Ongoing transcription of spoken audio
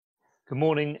Good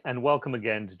morning and welcome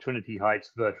again to Trinity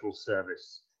Heights virtual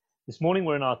service. This morning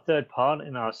we're in our third part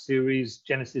in our series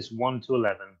Genesis 1 to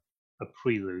 11, a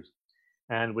prelude.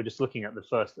 And we're just looking at the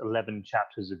first 11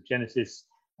 chapters of Genesis.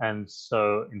 And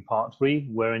so in part 3,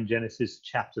 we're in Genesis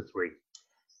chapter 3.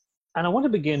 And I want to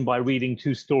begin by reading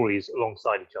two stories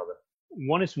alongside each other.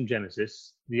 One is from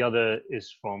Genesis, the other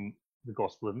is from the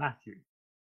Gospel of Matthew.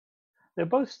 They're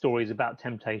both stories about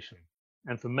temptation.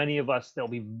 And for many of us, they'll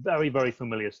be very, very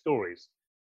familiar stories.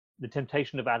 The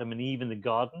temptation of Adam and Eve in the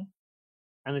garden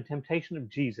and the temptation of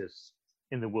Jesus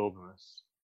in the wilderness.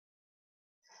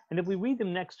 And if we read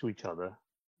them next to each other,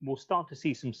 we'll start to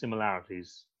see some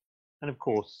similarities. And of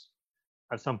course,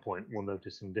 at some point, we'll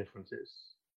notice some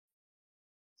differences.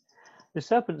 The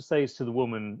serpent says to the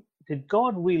woman, "Did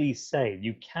God really say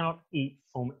you cannot eat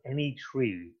from any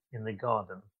tree in the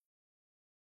garden?"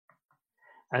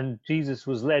 And Jesus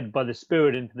was led by the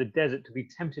Spirit into the desert to be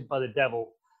tempted by the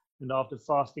devil. And after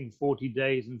fasting 40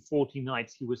 days and 40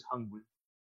 nights, he was hungry.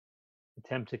 The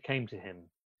tempter came to him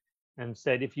and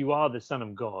said, "If you are the Son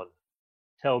of God,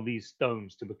 tell these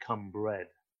stones to become bread."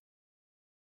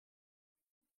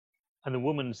 And the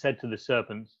woman said to the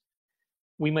serpent,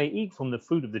 "We may eat from the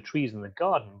fruit of the trees in the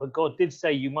garden, but God did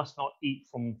say you must not eat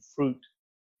from fruit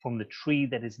from the tree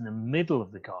that is in the middle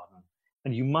of the garden.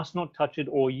 And you must not touch it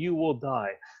or you will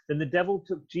die." Then the devil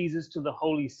took Jesus to the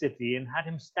holy city and had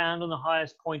him stand on the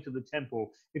highest point of the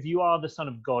temple. "If you are the Son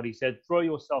of God," he said, "throw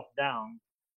yourself down.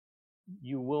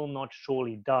 You will not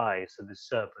surely die," said the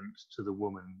serpent to the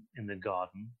woman in the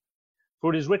garden.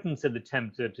 "For it is written," said the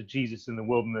tempter to Jesus in the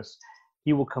wilderness,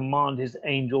 "He will command his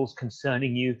angels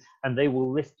concerning you, and they will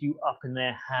lift you up in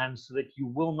their hands so that you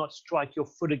will not strike your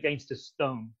foot against a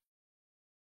stone."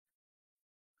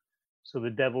 So the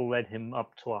devil led him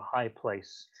up to a high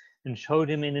place and showed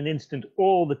him in an instant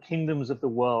all the kingdoms of the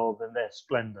world and their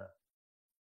splendor.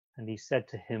 And he said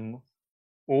to him,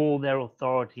 "All their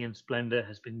authority and splendor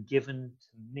has been given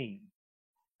to me,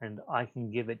 and I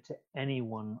can give it to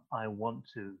anyone I want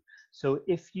to. So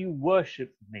if you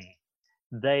worship me,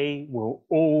 they will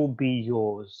all be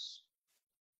yours.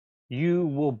 You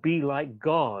will be like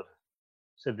God,"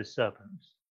 said the serpent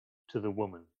to the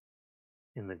woman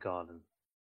in the garden.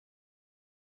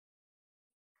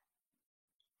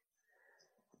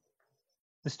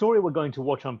 The story we're going to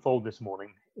watch unfold this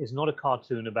morning is not a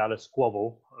cartoon about a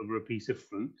squabble over a piece of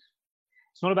fruit.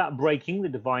 It's not about breaking the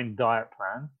divine diet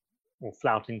plan or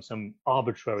flouting some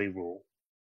arbitrary rule.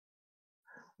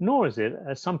 Nor is it,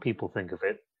 as some people think of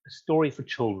it, a story for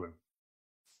children.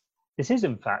 This is,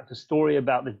 in fact, a story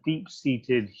about the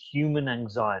deep-seated human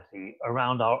anxiety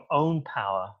around our own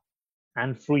power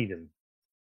and freedom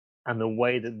and the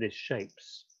way that this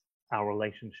shapes our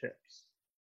relationships.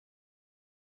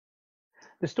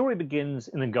 The story begins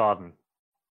in a garden.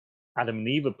 Adam and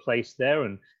Eve are placed there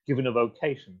and given a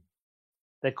vocation.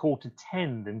 They're called to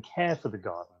tend and care for the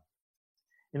garden.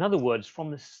 In other words,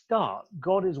 from the start,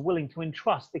 God is willing to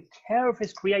entrust the care of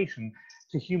his creation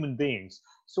to human beings.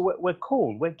 So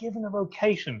we're given a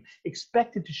vocation,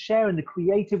 expected to share in the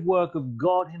creative work of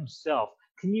God himself.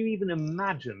 Can you even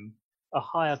imagine a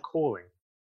higher calling?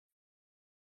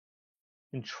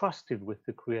 Entrusted with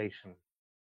the creation.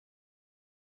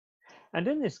 And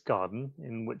in this garden,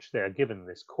 in which they are given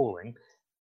this calling,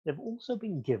 they've also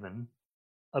been given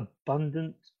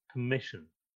abundant permission.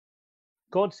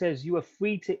 God says you are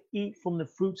free to eat from the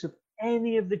fruits of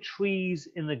any of the trees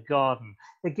in the garden.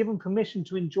 They're given permission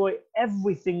to enjoy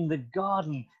everything the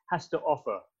garden has to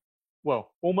offer.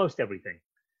 Well, almost everything.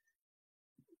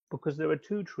 Because there are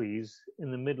two trees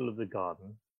in the middle of the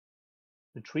garden,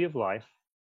 the tree of life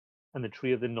and the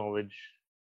tree of the knowledge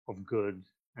of good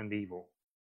and evil.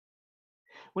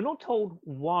 We're not told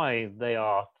why there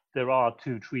are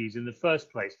two trees in the first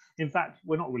place. In fact,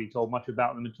 we're not really told much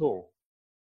about them at all.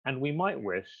 And we might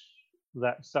wish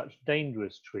that such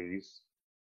dangerous trees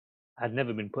had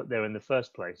never been put there in the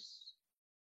first place.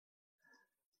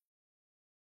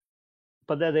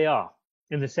 But there they are,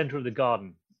 in the center of the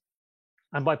garden.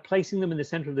 And by placing them in the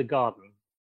center of the garden,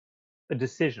 a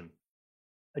decision,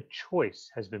 a choice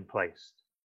has been placed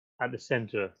at the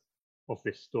center of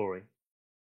this story.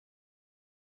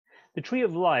 The tree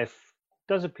of life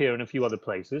does appear in a few other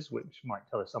places, which might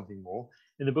tell us something more.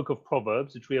 In the book of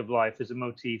Proverbs, the tree of life is a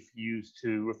motif used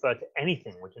to refer to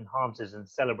anything which enhances and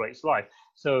celebrates life.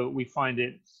 So we find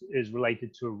it is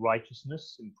related to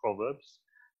righteousness in Proverbs,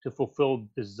 to fulfilled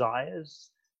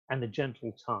desires, and a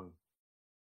gentle tongue.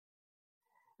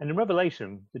 And in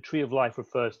Revelation, the tree of life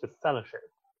refers to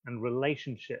fellowship and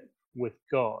relationship with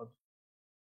God.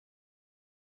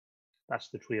 That's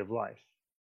the tree of life.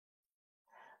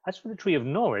 As for the tree of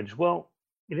knowledge, well,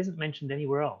 it isn't mentioned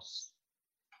anywhere else.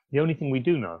 The only thing we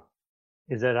do know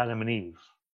is that Adam and Eve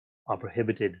are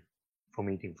prohibited from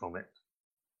eating from it.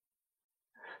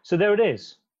 So there it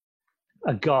is,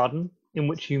 a garden in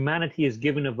which humanity is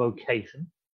given a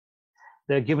vocation,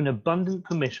 they're given abundant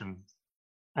permission,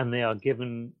 and they are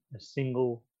given a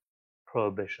single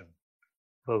prohibition.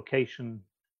 Vocation,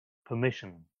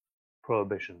 permission,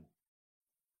 prohibition,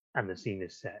 and the scene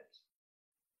is set.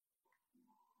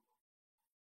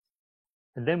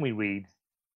 And then we read,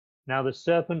 "Now the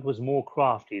serpent was more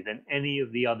crafty than any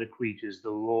of the other creatures the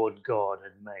Lord God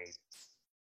had made."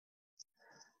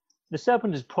 The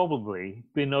serpent has probably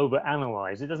been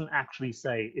overanalyzed. It doesn't actually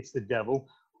say it's the devil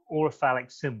or a phallic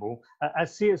symbol.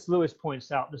 As C.S. Lewis points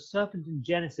out, the serpent in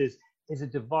Genesis is a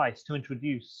device to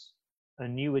introduce a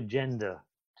new agenda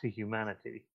to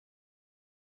humanity.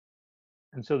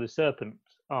 And so the serpent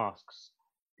asks,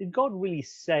 did God really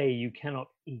say you cannot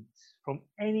eat from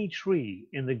any tree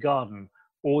in the garden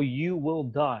or you will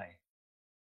die?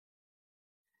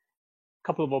 A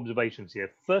couple of observations here.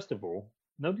 First of all,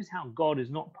 notice how God is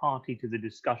not party to the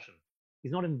discussion.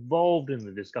 He's not involved in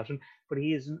the discussion, but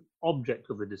he is an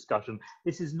object of the discussion.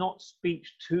 This is not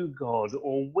speech to God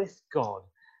or with God,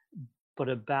 but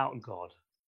about God.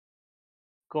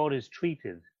 God is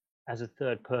treated as a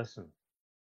third person.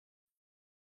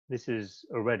 This is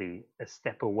already a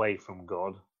step away from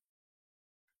God.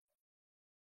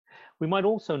 We might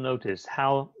also notice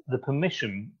how the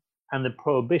permission and the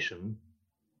prohibition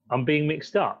are being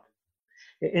mixed up.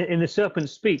 In the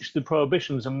serpent's speech, the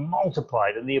prohibitions are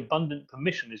multiplied and the abundant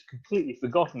permission is completely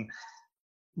forgotten.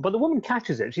 But the woman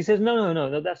catches it. She says,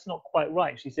 no, that's not quite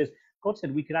right. She says, God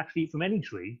said we could actually eat from any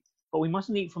tree, but we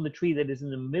mustn't eat from the tree that is in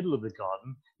the middle of the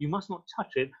garden. You must not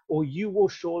touch it or you will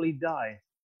surely die.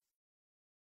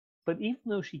 But even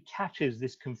though she catches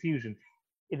this confusion,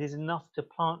 it is enough to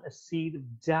plant a seed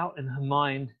of doubt in her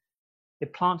mind.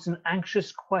 It plants an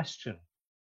anxious question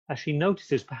as she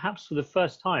notices, perhaps for the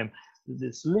first time,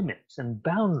 this limits and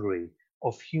boundary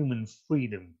of human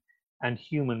freedom and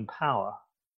human power.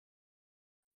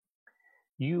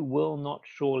 You will not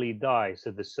surely die,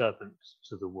 said the serpent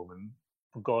to the woman,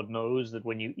 for God knows that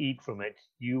when you eat from it,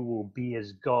 you will be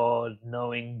as God,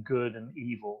 knowing good and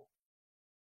evil.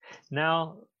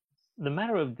 Now, the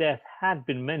matter of death had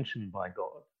been mentioned by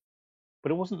God,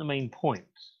 but it wasn't the main point.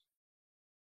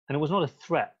 And it was not a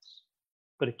threat,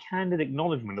 but a candid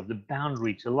acknowledgement of the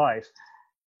boundary to life.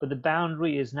 But the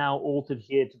boundary is now altered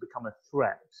here to become a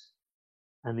threat.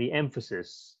 And the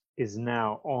emphasis is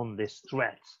now on this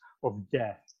threat of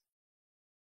death.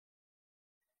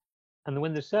 And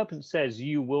when the serpent says,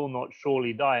 you will not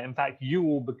surely die, in fact, you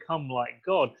will become like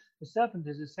God, the serpent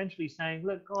is essentially saying,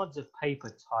 look, God's a paper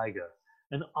tiger,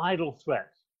 an idle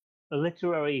threat, a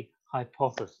literary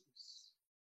hypothesis.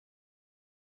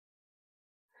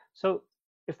 So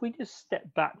if we just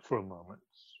step back for a moment,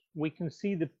 we can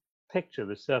see the picture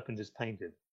the serpent has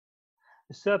painted.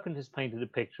 The serpent has painted a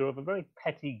picture of a very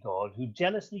petty God who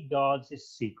jealously guards his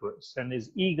secrets and is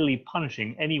eagerly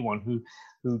punishing anyone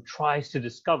who tries to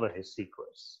discover his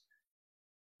secrets.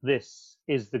 This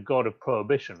is the God of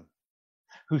prohibition,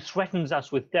 who threatens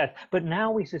us with death, but now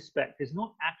we suspect is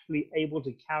not actually able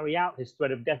to carry out his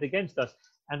threat of death against us.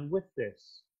 And with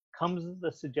this comes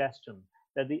the suggestion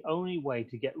that the only way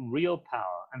to get real power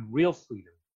and real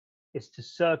freedom is to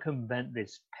circumvent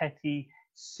this petty,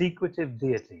 secretive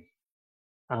deity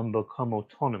and become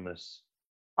autonomous,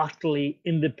 utterly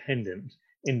independent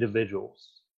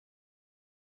individuals.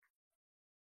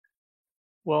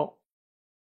 Well,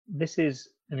 this is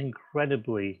an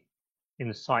incredibly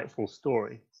insightful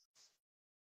story,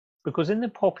 because in the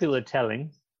popular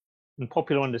telling and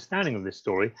popular understanding of this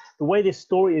story, the way this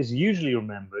story is usually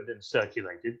remembered and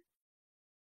circulated,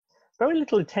 very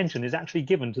little attention is actually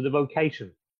given to the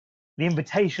vocation, the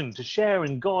invitation to share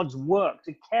in God's work,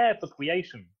 to care for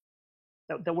creation,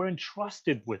 that we're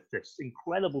entrusted with this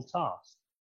incredible task.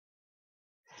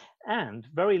 And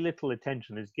very little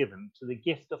attention is given to the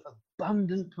gift of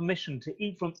abundant permission to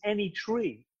eat from any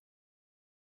tree.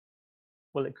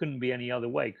 Well, it couldn't be any other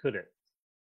way, could it?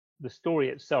 The story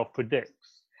itself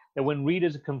predicts that when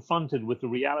readers are confronted with the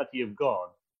reality of God,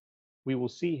 we will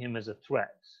see him as a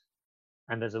threat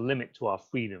and as a limit to our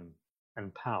freedom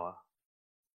and power.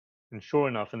 And sure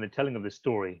enough, in the telling of the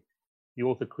story, the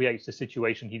author creates the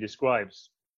situation he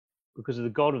describes, because the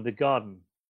God of the garden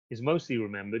is mostly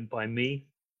remembered by me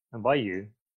and by you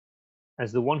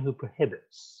as the one who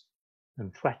prohibits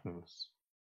and threatens.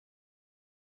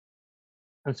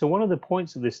 And so one of the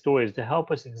points of this story is to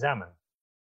help us examine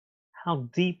how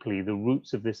deeply the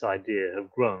roots of this idea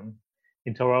have grown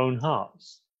into our own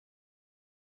hearts.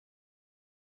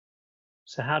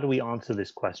 So how do we answer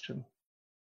this question?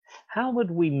 How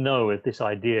would we know if this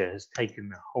idea has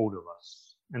taken hold of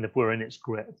us and if we're in its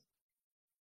grip?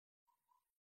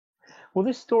 Well,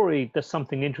 this story does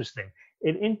something interesting.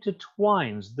 It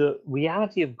intertwines the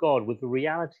reality of God with the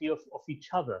reality of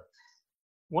each other.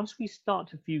 Once we start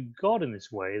to view God in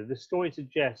this way, the story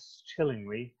suggests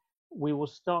chillingly, we will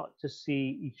start to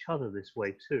see each other this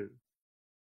way too.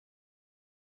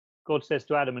 God says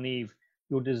to Adam and Eve,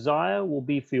 your desire will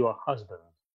be for your husband,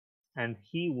 and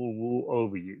he will rule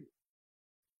over you.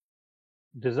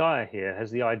 Desire here has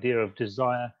the idea of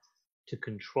desire to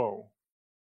control.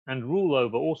 And rule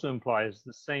over also implies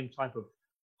the same type of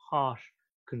harsh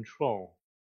control.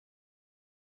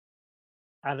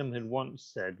 Adam had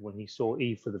once said when he saw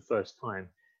Eve for the first time,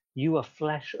 you are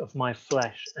flesh of my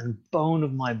flesh and bone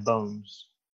of my bones.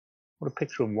 What a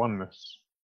picture of oneness.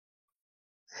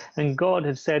 And God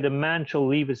had said, a man shall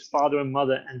leave his father and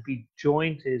mother and be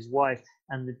joined to his wife,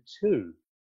 and the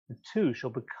two shall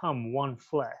become one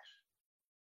flesh.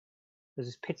 There's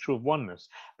this picture of oneness.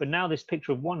 But now this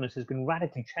picture of oneness has been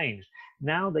radically changed.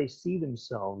 Now they see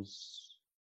themselves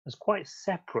as quite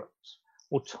separate,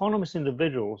 autonomous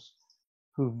individuals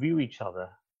who view each other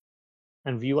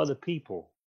and view other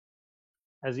people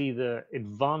as either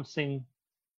advancing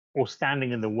or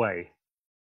standing in the way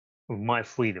of my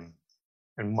freedom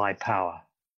and my power.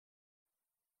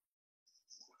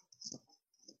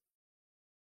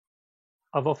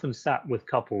 I've often sat with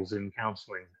couples in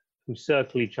counseling who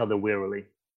circle each other wearily,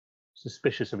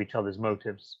 suspicious of each other's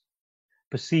motives,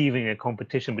 perceiving a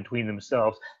competition between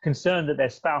themselves, concerned that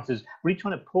their spouse is really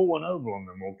trying to pull one over on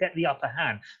them or get the upper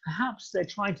hand. Perhaps they're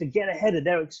trying to get ahead at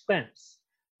their expense.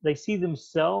 They see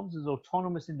themselves as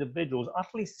autonomous individuals,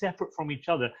 utterly separate from each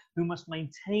other, who must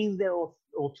maintain their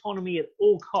autonomy at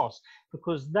all costs,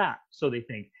 because that, so they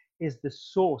think, is the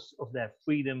source of their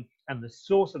freedom and the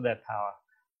source of their power.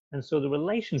 And so the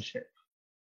relationship,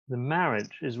 the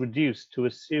marriage, is reduced to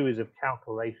a series of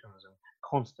calculations and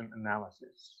constant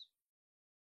analysis.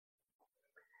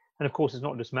 And of course, it's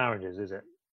not just marriages, is it?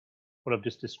 What I've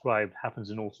just described happens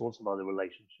in all sorts of other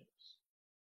relationships.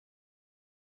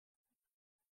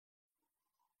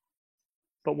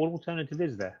 But what alternative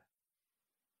is there?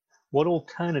 What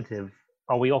alternative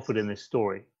are we offered in this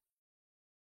story?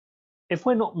 If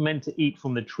we're not meant to eat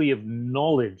from the tree of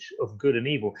knowledge of good and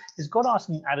evil, is God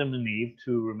asking Adam and Eve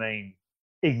to remain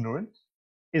ignorant?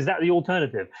 Is that the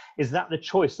alternative? Is that the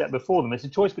choice set before them? It's a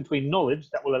choice between knowledge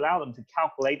that will allow them to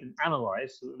calculate and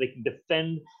analyze so that they can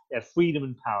defend their freedom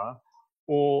and power,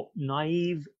 or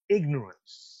naive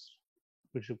ignorance,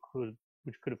 which could,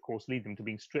 of course, lead them to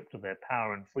being stripped of their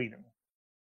power and freedom.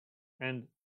 And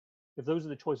if those are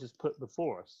the choices put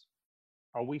before us,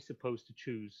 are we supposed to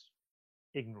choose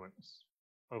ignorance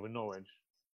over knowledge?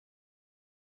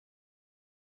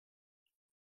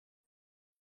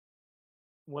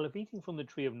 Well, if eating from the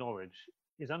tree of knowledge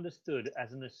is understood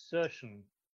as an assertion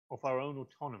of our own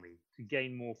autonomy to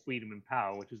gain more freedom and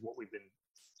power, which is what we've been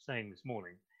saying this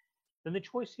morning, then the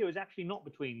choice here is actually not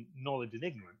between knowledge and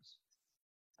ignorance,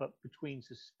 but between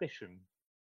suspicion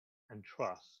and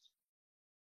trust.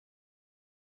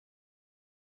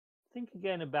 Think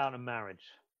again about a marriage.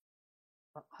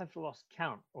 I've lost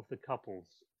count of the couples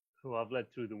who I've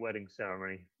led through the wedding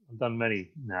ceremony. I've done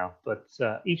many now, but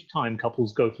each time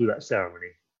couples go through that ceremony,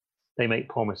 they make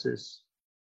promises,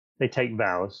 they take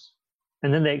vows,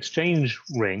 and then they exchange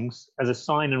rings as a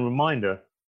sign and reminder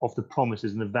of the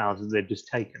promises and the vows that they've just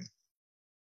taken.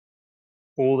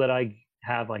 All that I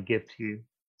have, I give to you.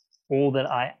 All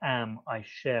that I am, I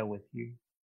share with you.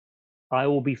 I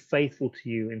will be faithful to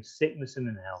you in sickness and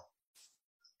in health,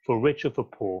 for rich or for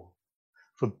poor,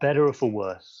 for better or for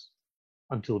worse,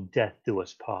 until death do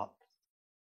us part.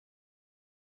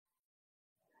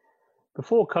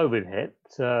 Before COVID hit,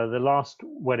 the last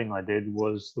wedding I did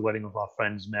was the wedding of our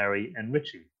friends Mary and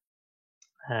Richie.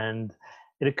 And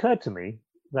it occurred to me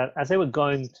that as they were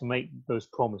going to make those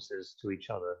promises to each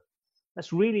other,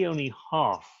 that's really only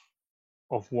half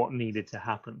of what needed to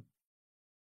happen.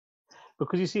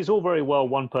 Because you see, it's all very well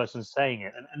one person saying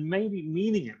it and maybe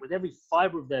meaning it with every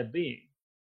fiber of their being.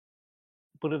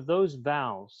 But if those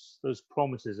vows, those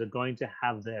promises are going to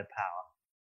have their power,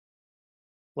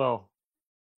 well,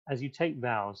 as you take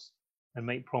vows and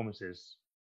make promises,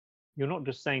 you're not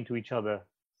just saying to each other,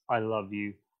 I love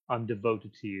you, I'm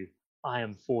devoted to you, I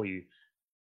am for you,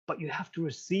 but you have to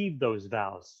receive those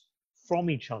vows from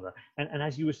each other. And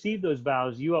as you receive those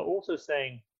vows, you are also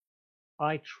saying,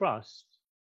 I trust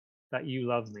that you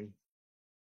love me.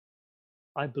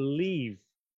 I believe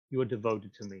you are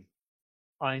devoted to me.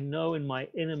 I know in my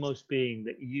innermost being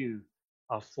that you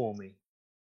are for me.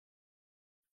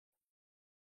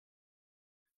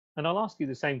 And I'll ask you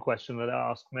the same question that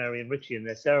I asked Mary and Richie in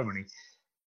their ceremony.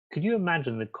 Could you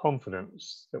imagine the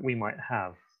confidence that we might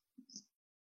have,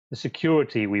 the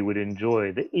security we would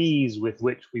enjoy, the ease with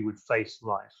which we would face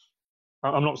life?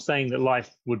 I'm not saying that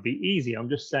life would be easy. I'm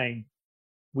just saying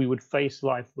we would face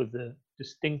life with a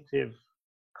distinctive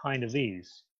kind of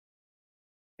ease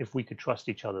if we could trust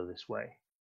each other this way.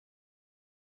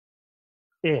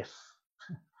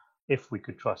 If we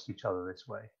could trust each other this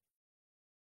way.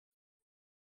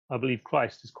 I believe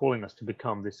Christ is calling us to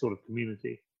become this sort of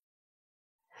community.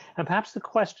 And perhaps the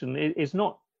question is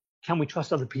not, can we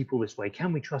trust other people this way?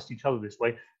 Can we trust each other this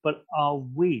way? But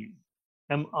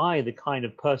am I the kind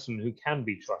of person who can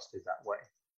be trusted that way?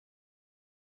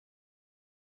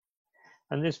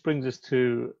 And this brings us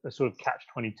to a sort of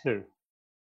catch-22.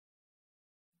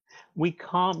 We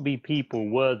can't be people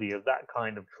worthy of that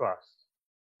kind of trust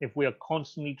if we are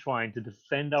constantly trying to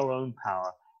defend our own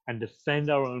power and defend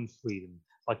our own freedom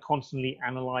by constantly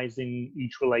analyzing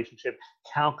each relationship,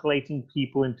 calculating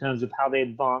people in terms of how they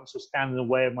advance or stand in the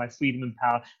way of my freedom and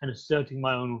power, and asserting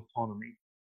my own autonomy.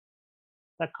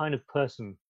 That kind of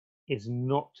person is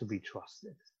not to be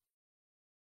trusted.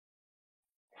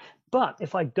 But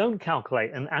if I don't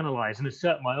calculate and analyze and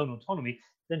assert my own autonomy,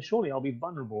 then surely I'll be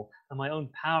vulnerable and my own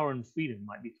power and freedom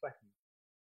might be threatened.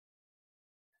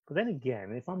 But then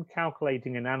again, if I'm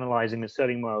calculating and analyzing,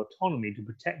 asserting my autonomy to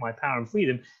protect my power and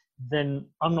freedom, then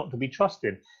I'm not to be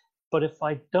trusted. But if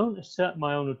I don't assert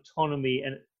my own autonomy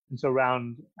and it's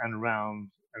around and round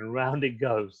and round it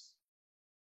goes.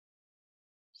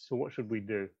 So what should we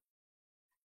do?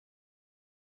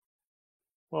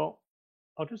 Well,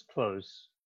 I'll just close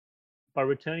by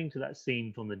returning to that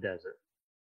scene from the desert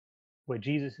where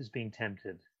Jesus is being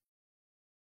tempted.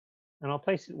 And I'll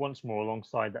place it once more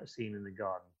alongside that scene in the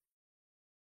garden.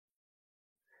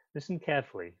 Listen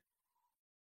carefully.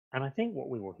 And I think what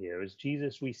we will hear is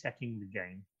Jesus resetting the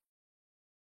game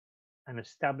and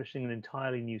establishing an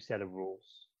entirely new set of rules.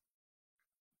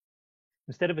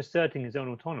 Instead of asserting his own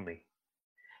autonomy,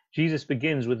 Jesus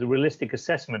begins with the realistic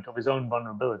assessment of his own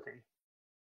vulnerability.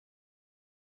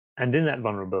 And in that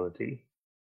vulnerability,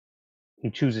 he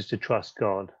chooses to trust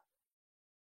God.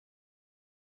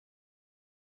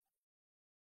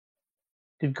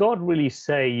 Did God really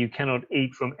say you cannot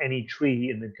eat from any tree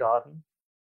in the garden?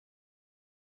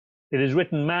 It is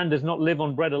written, man does not live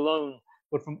on bread alone,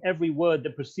 but from every word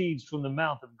that proceeds from the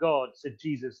mouth of God, said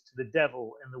Jesus to the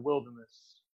devil in the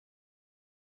wilderness.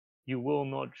 You will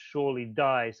not surely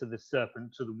die, said the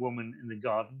serpent to the woman in the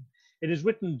garden. It is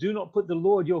written, do not put the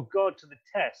Lord your God to the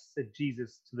test, said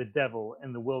Jesus to the devil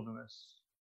in the wilderness.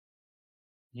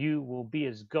 You will be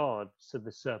as God, said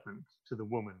the serpent to the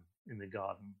woman in the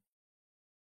garden.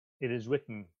 It is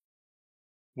written,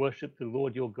 worship the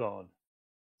Lord your God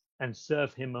and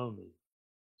serve him only,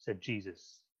 said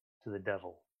Jesus to the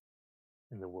devil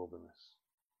in the wilderness.